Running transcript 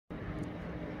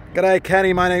G'day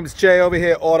Kenny, my name's Jay over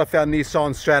here, AutoFair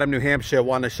Nissan, Stratham, New Hampshire.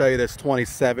 Wanted to show you this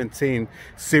 2017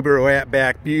 Subaru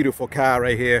Outback. Beautiful car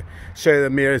right here. Show you the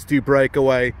mirrors do break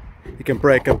away. You can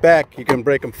break them back, you can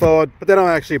break them forward, but they don't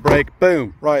actually break.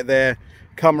 Boom, right there.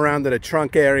 Come around to the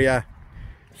trunk area.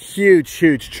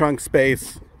 Huge trunk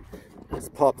space. Let's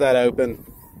pop that open.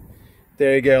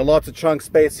 There you go, lots of trunk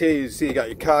space here. You see you got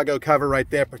your cargo cover right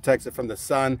there, protects it from the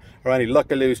sun or any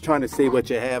looky-loos trying to see what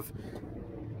you have.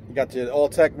 You got your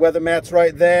all-tech weather mats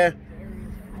right there.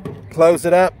 Close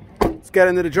it up. Let's get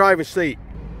into the driver's seat.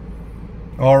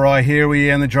 All right, here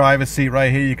we are in the driver's seat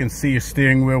right here. You can see your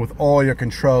steering wheel with all your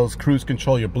controls, cruise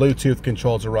control, your Bluetooth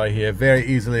controls are right here. Very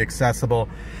easily accessible.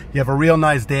 You have a real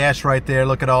nice dash right there.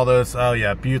 Look at all those, oh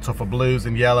yeah, beautiful blues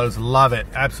and yellows. Love it,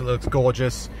 absolutely looks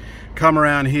gorgeous. Come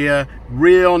around here,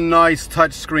 real nice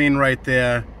touch screen right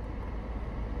there.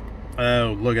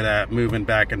 Oh, look at that, moving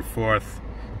back and forth.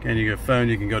 And your phone,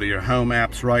 you can go to your home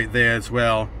apps right there as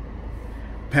well.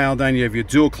 Panel down, you have your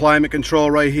dual climate control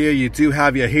right here. You do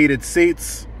have your heated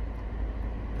seats.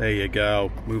 There you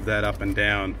go. Move that up and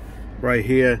down. Right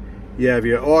here, you have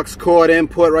your aux cord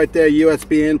input right there,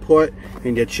 USB input,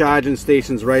 and your charging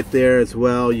stations right there as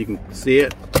well. You can see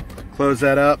it. Close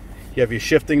that up. You have your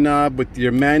shifting knob with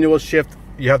your manual shift.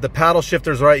 You have the paddle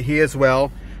shifters right here as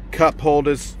well. Cup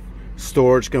holders.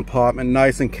 Storage compartment,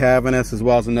 nice and cavernous, as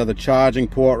well as another charging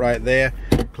port right there.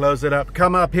 Close it up.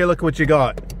 Come up here, look what you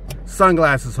got.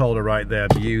 Sunglasses holder right there.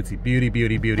 Beauty, beauty,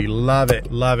 beauty, beauty. Love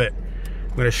it, love it.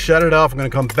 I'm going to shut it off. I'm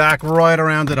going to come back right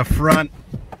around to the front.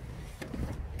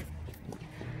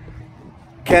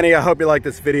 Kenny, I hope you like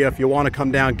this video. If you want to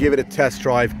come down, give it a test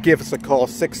drive, give us a call,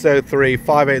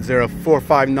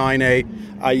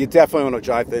 603-580-4598. You definitely want to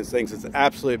drive these things. It's an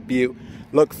absolute beaut.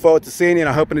 Look forward to seeing you, and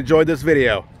I hope you enjoyed this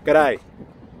video. Good day.